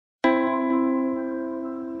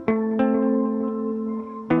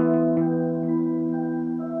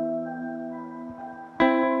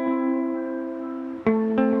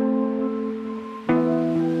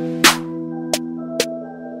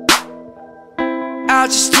I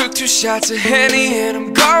just took 2 shots of Henny and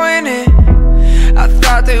I'm going in. I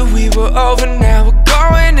thought that we were over, now we're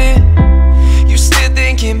going in. You still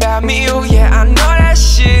thinking about me, oh yeah, I know that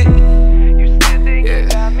shit. You still thinking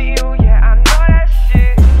about me, oh yeah, I know that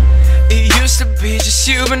shit. It used to be just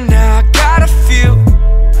you, but now I got a few.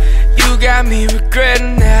 You got me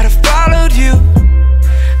regretting that I followed you.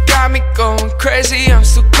 Got me going crazy, I'm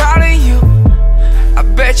still calling you. I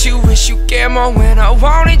bet you wish you cared more when I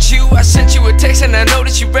wanted you. I sent you a text and I know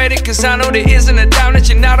that you read it, cause I know there isn't a doubt that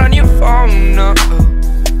you're not on your phone, no.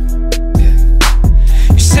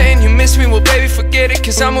 You saying you miss me, well baby forget it,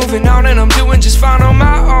 cause I'm moving on and I'm doing just fine on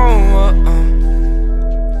my own.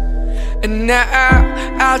 And now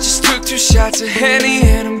I just took 2 shots of Henny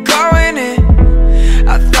and I'm going in.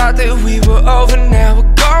 I thought that we were over, now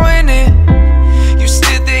we're going in. You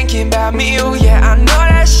still thinking about me, oh yeah, I know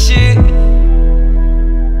that shit.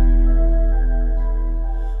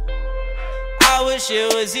 I wish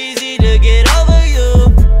it was easy to get over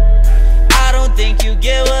you. I don't think you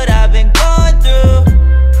get what I've been going through.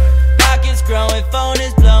 Pockets growing, phone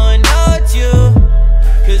is blowing, no it's you.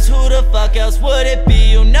 Cause who the fuck else would it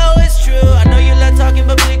be? You know it's true. I know you love talking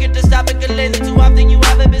but we get to stop it, cause lately too often you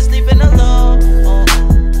haven't been sleeping alone.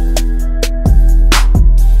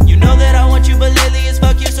 You know that I want you but lately it's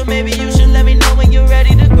fuck you. So maybe you should let me know when you're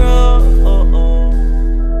ready to grow.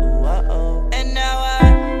 And now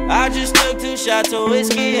I just took 2 shots of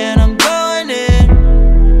whiskey and I'm going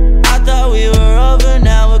in. I thought we were over,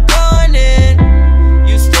 now we're going in.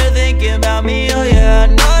 You still thinking about me, oh yeah, I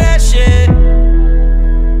know that shit.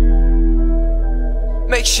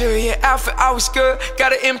 Make sure your outfit always good.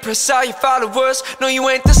 Gotta impress all your followers. No, you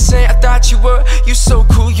ain't the same I thought you were. You so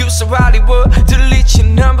cool, you so Hollywood. Delete your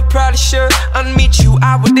number, probably should. Unmeet you,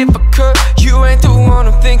 I would if I could. You ain't the one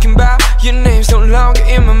I'm thinking about. Your name's no longer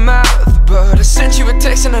in my mouth. But I sent you a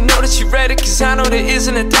text and I know that you read it, cause I know there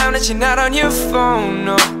isn't a doubt that you're not on your phone,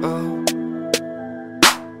 no.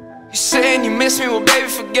 You saying you miss me, well baby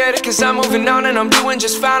forget it, cause I'm moving on and I'm doing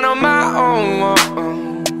just fine on my own.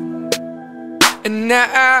 And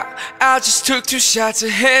now I just took 2 shots of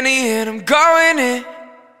Henny and I'm going in.